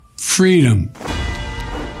freedom,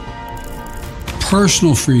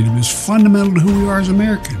 personal freedom, is fundamental to who we are as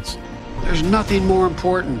Americans. There's nothing more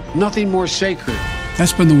important, nothing more sacred.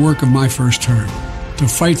 That's been the work of my first term, to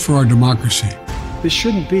fight for our democracy. This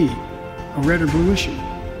shouldn't be a red or blue issue.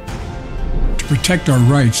 To protect our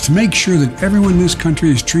rights, to make sure that everyone in this country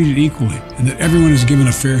is treated equally and that everyone is given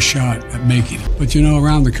a fair shot at making it. But you know,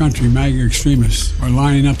 around the country, MAGA extremists are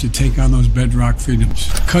lining up to take on those bedrock freedoms,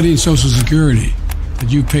 cutting Social Security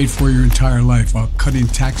that you paid for your entire life while cutting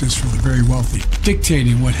taxes for the very wealthy,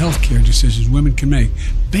 dictating what health care decisions women can make,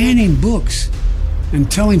 banning books, and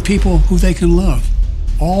telling people who they can love,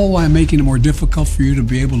 all while making it more difficult for you to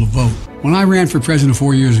be able to vote. When I ran for president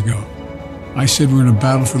 4 years ago, I said we're in a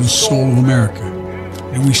battle for the soul of America,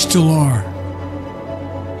 and we still are.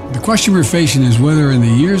 The question we're facing is whether in the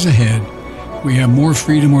years ahead we have more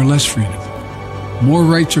freedom or less freedom, more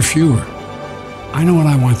rights or fewer. I know what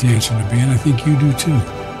I want the answer to be, and I think you do too.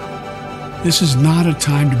 This is not a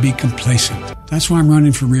time to be complacent. That's why I'm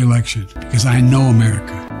running for re-election, because I know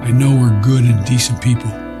America. I know we're good and decent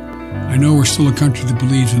people. I know we're still a country that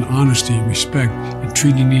believes in honesty, respect, and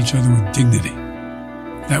treating each other with dignity.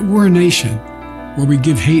 That we're a nation where we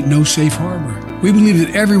give hate no safe harbor. We believe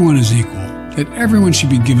that everyone is equal, that everyone should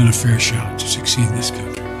be given a fair shot to succeed in this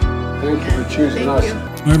country. Thank you for choosing us.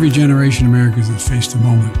 Every generation of Americans has faced a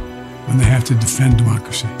moment when they have to defend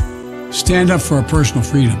democracy. Stand up for our personal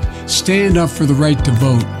freedom. Stand up for the right to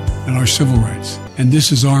vote and our civil rights. And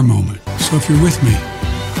this is our moment. So if you're with me,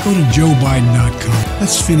 go to joebiden.com.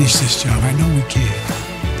 Let's finish this job. I know we can.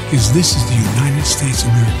 Because this is the United States of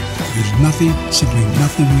America. There's nothing, simply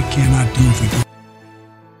nothing we cannot do if we do.